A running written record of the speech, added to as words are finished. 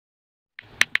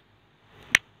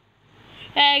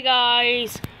Hey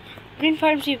guys, Green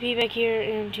Farm CP back here,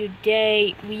 and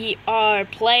today we are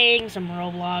playing some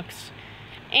Roblox,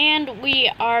 and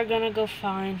we are gonna go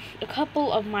find a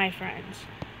couple of my friends.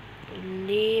 I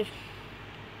believe,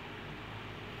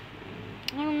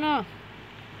 I don't know.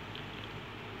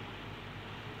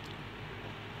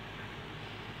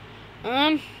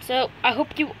 So I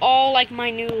hope you all like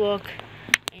my new look,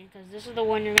 and because this is the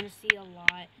one you're gonna see a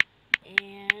lot,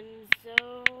 and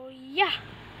so yeah.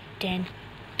 Dun,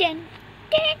 dun,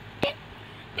 dun, dun.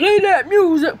 Play that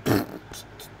music.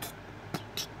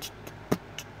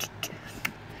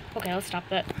 Okay, let's stop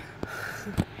that.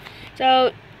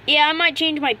 So yeah, I might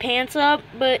change my pants up,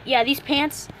 but yeah, these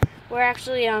pants were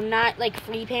actually not like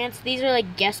free pants. These are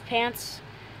like guest pants.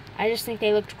 I just think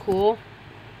they looked cool.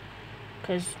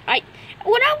 Cause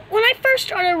when I first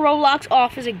started Roblox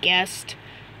off as a guest,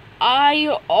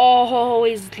 I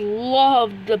always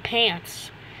loved the pants,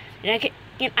 and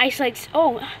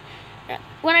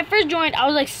when I first joined, I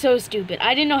was like so stupid.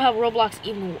 I didn't know how Roblox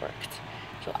even worked,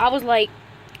 so I was like,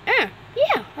 yeah,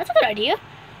 that's a good idea.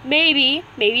 Maybe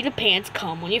the pants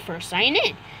come when you first sign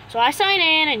in. So I sign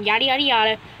in and yada yada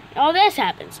yada. All this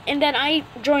happens, and then I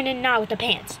join in now with the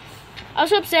pants. I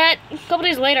was so upset. A couple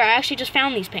days later, I actually just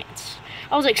found these pants.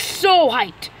 I was like so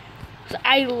hyped.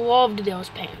 I loved those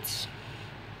pants.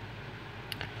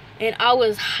 And I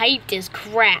was hyped as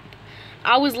crap.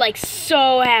 I was like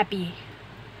so happy.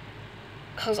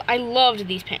 Because I loved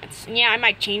these pants. And yeah, I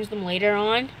might change them later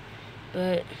on.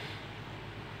 But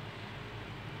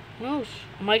who knows?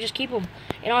 I might just keep them.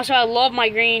 And also, I love my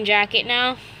green jacket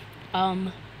now. I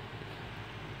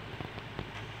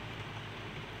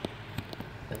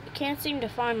can't seem to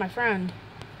find my friend.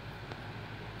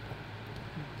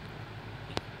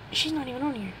 She's not even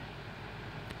on here.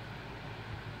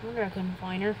 I wonder I couldn't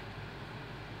find her.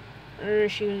 Or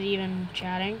she was even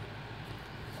chatting.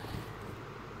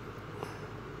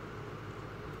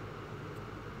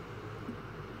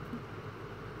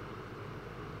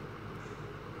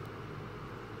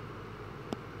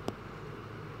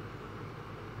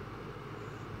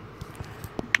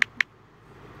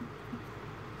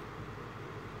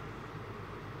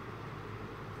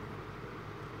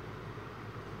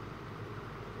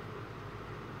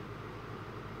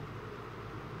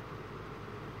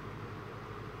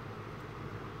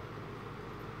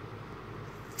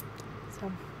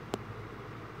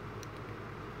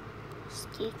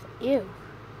 Steve, ew.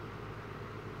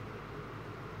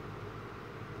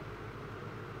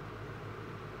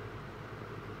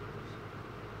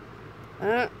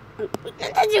 That's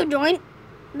you join.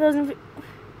 Doesn't.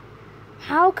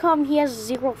 How come he has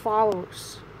 0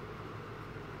 followers?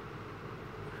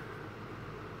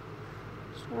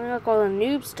 So like all the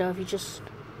noob stuff, he just.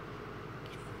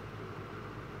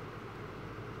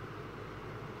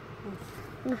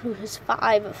 I wonder who his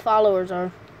 5 followers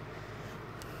are.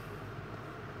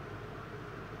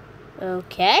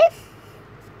 Okay.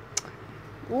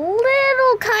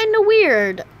 Little kind of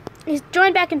weird. He's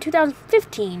joined back in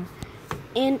 2015.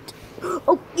 And,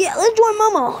 oh, yeah, let's join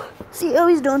Momo. See how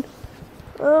he's doing.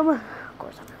 Of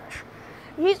course I'm Rush.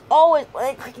 He's always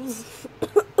playing.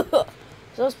 So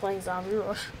I was playing Zombie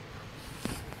Rush.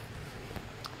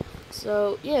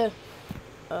 So, yeah.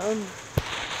 Actually,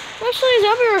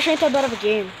 Zombie Rush ain't that bad of a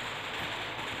game.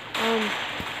 Yeah,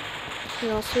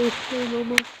 I'll see. Hey,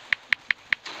 Momo.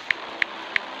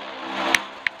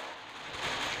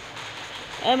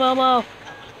 Hey Momo.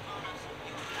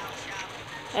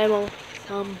 Hey Momo.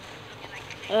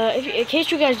 In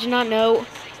case you guys do not know,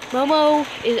 Momo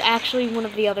is actually one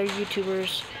of the other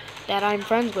YouTubers that I'm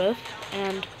friends with,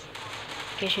 and in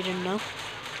case you didn't know.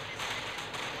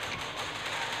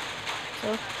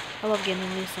 So, I love getting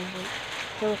in these things. Like,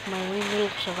 I feel like my little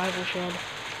survival shed.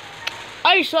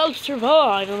 I shall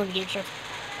survive! I love the game starts.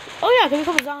 Oh yeah, I can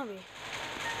become a zombie.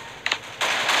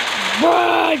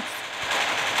 Run!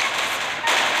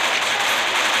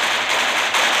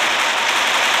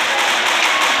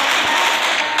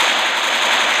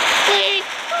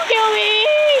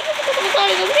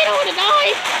 We don't want to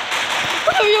die.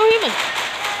 Whatever, you're human.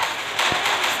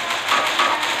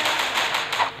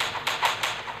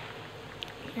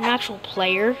 An actual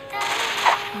player,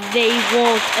 they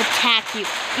won't attack you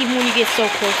even when you get so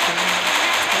close to them.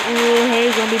 Like, oh,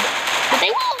 hey, zombie. But they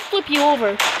will flip you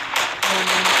over.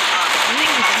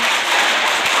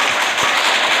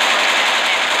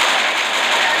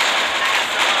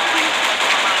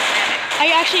 I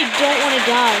actually don't want to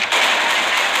die.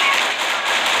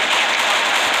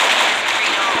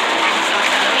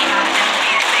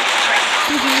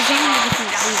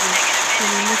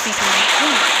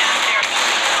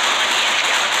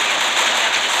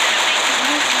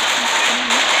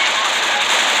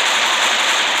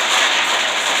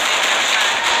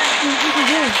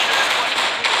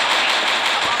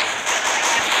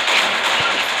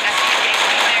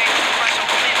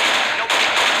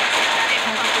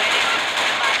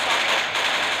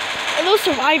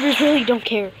 survivors really don't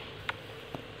care.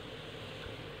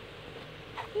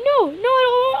 No, I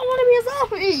don't want to be a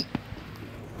zombie.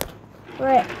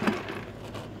 Right.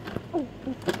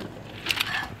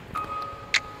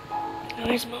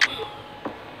 Where's Mama?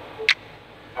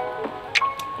 I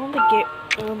want to get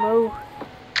ammo.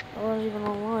 I wasn't even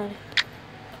online.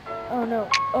 Oh no.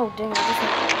 Oh dang it.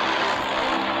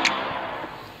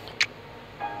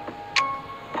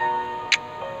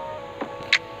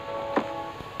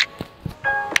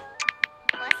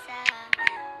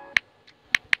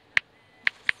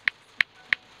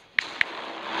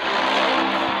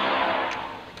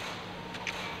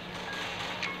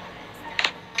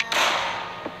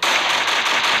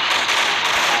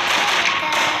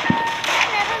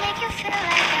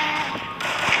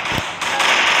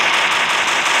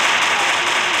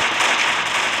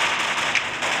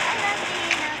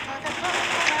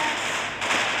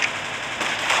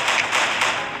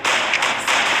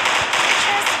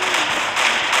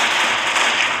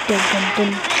 Dun, dun,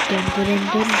 dun, dun, dun, dun,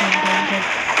 dun, dun, dun.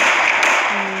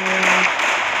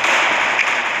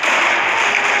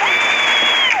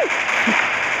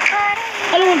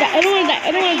 I don't want to die. I don't want to die. I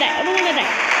don't want to die. I don't want to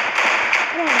die.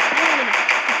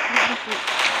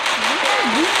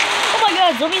 Oh my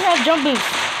god, zombies have jump boosts.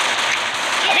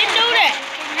 I didn't know that.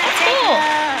 That's cool.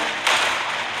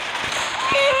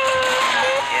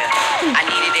 I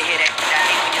needed to hear that. I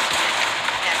hate when you're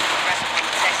passive aggressive on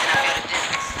the text and I feel the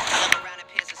distance. I look around at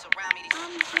peers that's around me.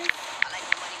 I like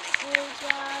when money makes a difference. So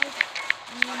I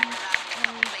realized in a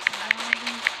couple places I can take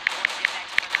it. I want to get back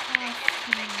to when I was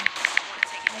thinking. I want to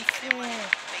take it deeper than one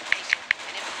vacation.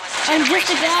 And if it was I'm just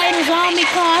a guy in a zombie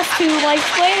costume, I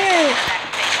swear.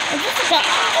 I'm just a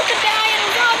guy in a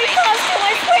zombie costume,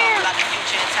 I swear.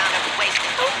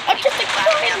 I'm just a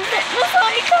guy in a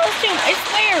zombie costume, I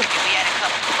swear. We had a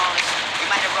couple coronas. We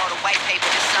might have wrote a white paper,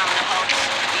 just something to hold us.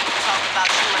 We even talked about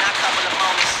you in our couple of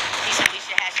moments. He said we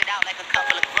should hash it out like a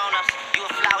couple of grown-ups. You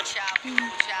a flower child,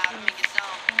 beautiful child, I'm in your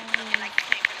zone. Looking like you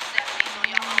came from the 70s on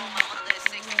your own. My mother is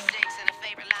 66, and the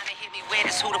favorite line that hit me with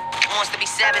is who the wants to be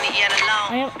 70 and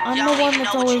alone. I'm the one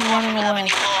that's always running away.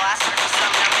 I search for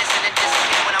something I'm missing and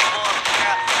disappear when I'm bored.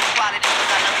 Girl, the quality was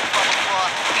I looking for before.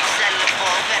 You settling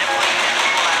for better for you than a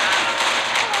boy.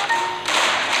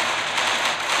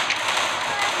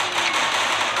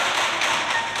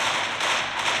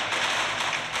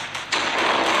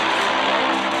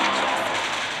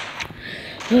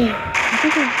 I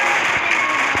think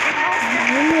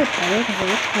I'm really tired because it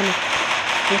looks kind of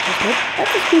stupid.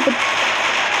 That's just stupid.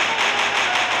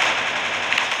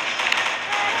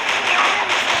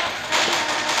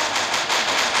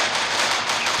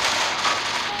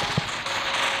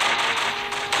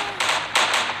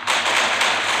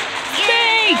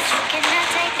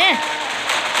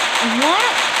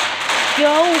 Wanna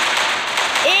go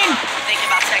in thinking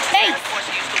about Texas before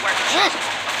she used to work in churches.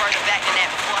 But further back than that,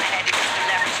 before I had to use the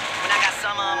leverage. When I got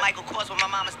Summer and Michael Kors with my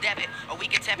mama's debit, or we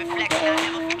could tap and flex, and I'll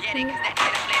never forget it, cause that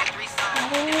night I played 3 songs.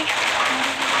 Then we got the one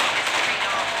this street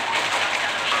on. Then you start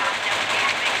telling me I'll never be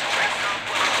the biggest dress on.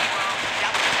 What was she wrong? That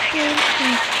was just negative,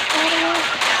 man. I need to be on.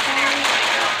 Downstairs, we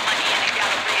big girl money in the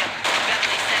Galleria.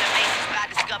 Beverly Center, Macy's, by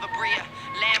Discover Bria.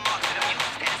 Landmarks for the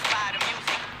music that inspire the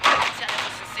music. I can tell it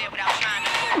was sincere without trying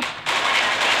to prove it. The one that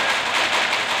I need was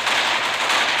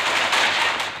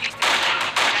peace to the lady.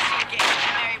 Now she engaged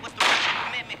to marry. What's the real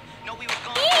commitment? No, we were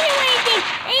going.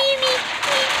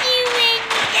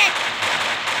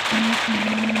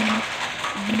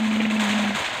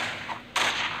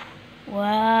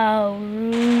 Wow,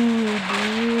 rude,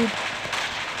 dude.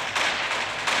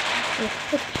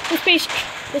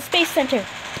 The space center.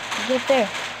 Get there.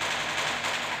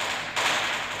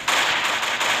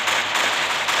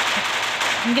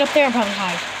 I can get up there and probably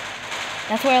hide.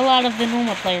 That's where a lot of the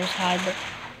normal players hide, but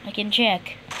I can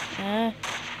check. Gotta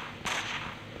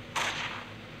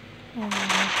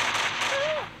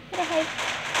hide.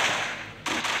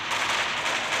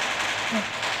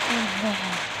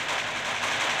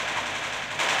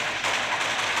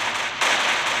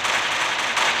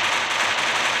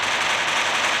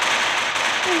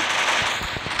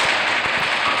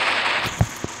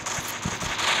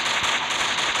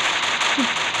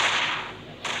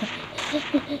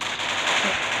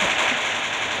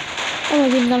 Oh my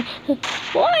goodness,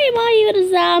 why am I even a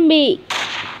zombie?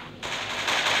 I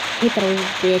hate that I was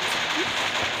bit.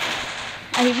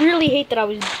 I really hate that I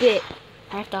was bit.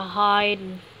 I have to hide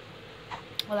and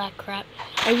all that crap.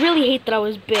 I really hate that I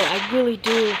was bit. I really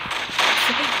do.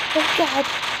 Oh god,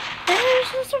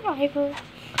 there's a survivor.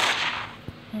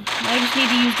 I just need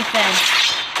to use the fence.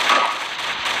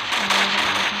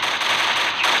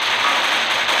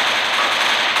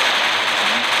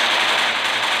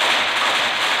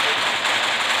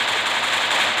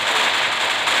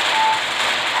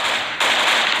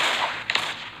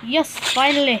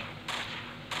 Finally.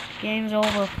 Game's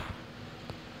over.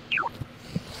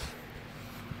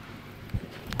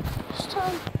 This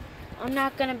time, I'm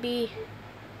not gonna be.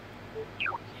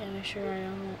 Okay, make sure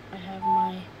I have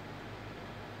my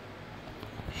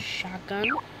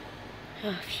shotgun.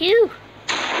 Oh, phew!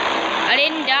 I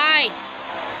didn't die.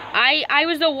 I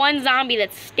was the one zombie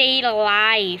that stayed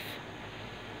alive.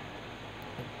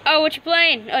 Oh, what you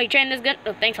playing? Oh, you trying this gun?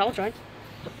 Oh, thanks, I'll try.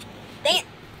 Dang it!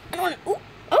 I don't want. Ooh.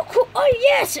 Oh, cool! Oh,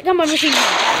 yes! I got my machine gun.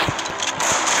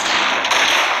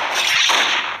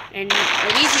 And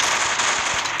are these?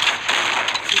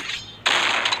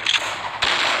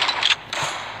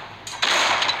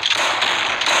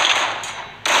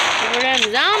 Over them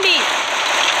zombies!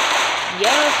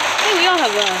 Yo! Hey, we all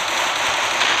have a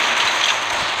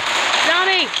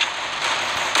zombie!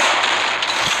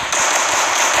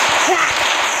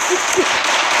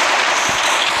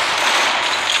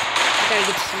 I gotta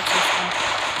get some safe.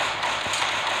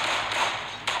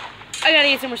 I gotta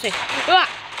get somewhere safe. Ah!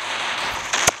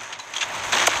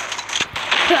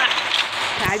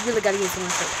 I really gotta get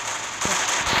somewhere safe.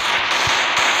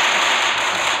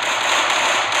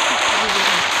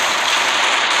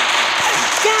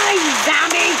 Die, you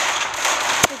zombie!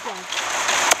 Good job.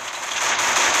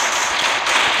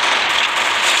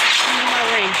 Give me my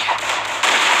range.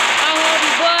 I'll help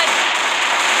you, bud.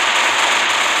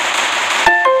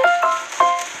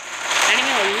 I don't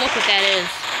even know look what that is.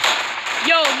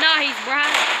 Yo, nice,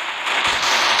 bruh.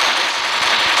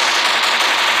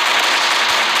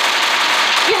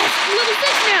 Yes, level 6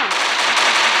 now.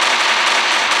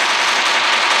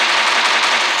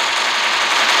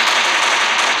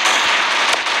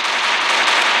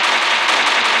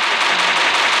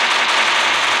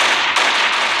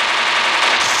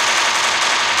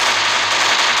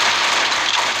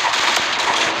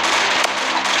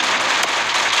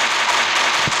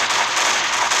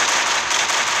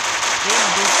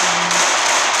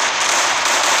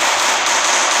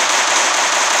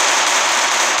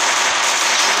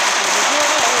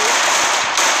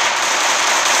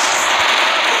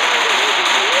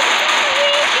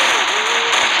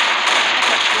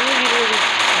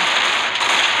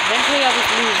 Eventually I'll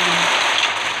just lose them.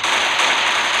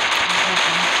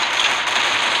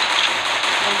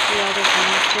 Eventually I'll just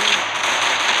lose them.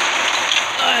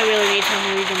 Oh, I really need some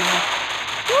reason now.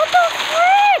 What the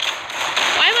frick?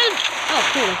 Why am I... Oh,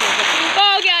 cool. Okay.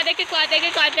 Oh, God, they can climb, they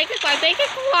can climb, they can climb, they can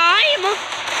climb!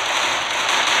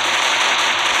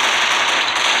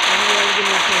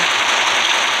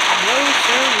 No,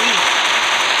 sir.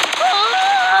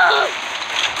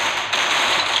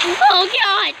 Oh,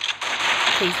 God!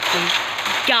 Please, please.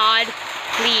 God,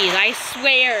 please, I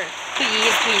swear.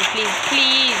 Please, please, please,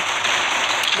 please.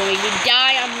 Don't make me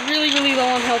die. I'm really, really low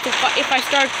on health. If I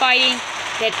start fighting,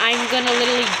 then I'm gonna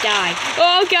literally die.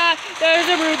 Oh, God, there's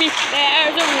a ruby.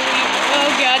 There's a ruby. Oh,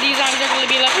 God, these arms are gonna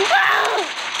be like... Ah!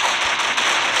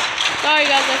 Sorry,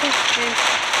 guys. I think...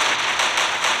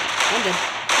 I'm dead.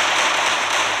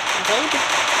 I told you.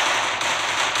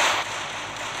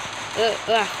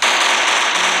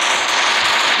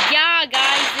 Yeah,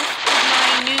 guys, this is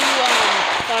my new,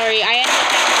 sorry, I ended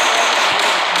up having to roll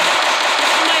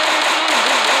this is my other account.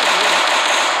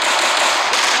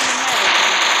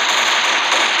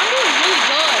 I'm doing really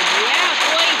good. Yeah,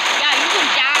 boy. Yeah, you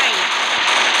can die.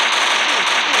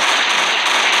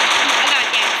 I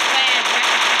got that swag, right?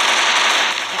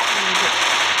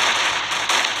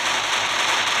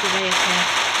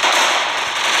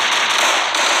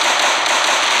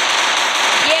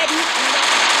 Yeah, dude.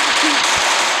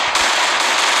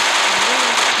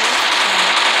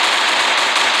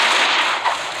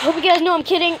 Hope you guys know I'm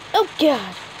kidding. Oh,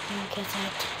 God. Look at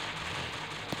that.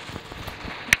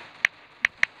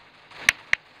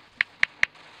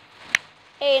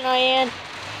 Hey, Diane.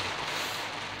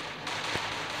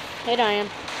 Hey, Diane.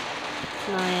 It's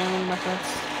Diane, one of my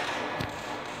friends.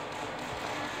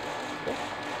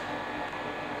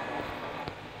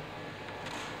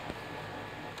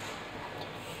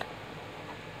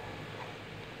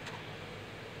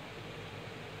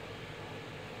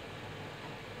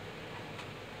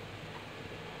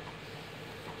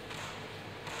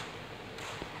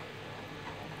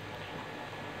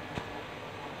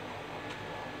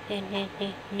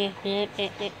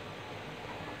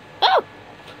 Oh!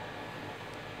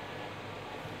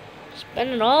 Spend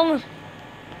it all.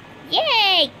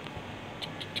 Yay!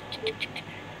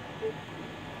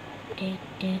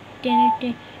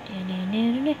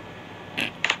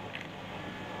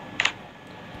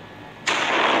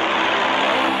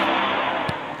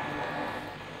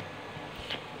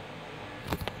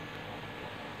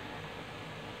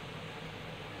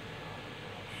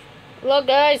 Hello,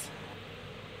 guys.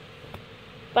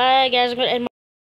 Bye, guys. I'm gonna end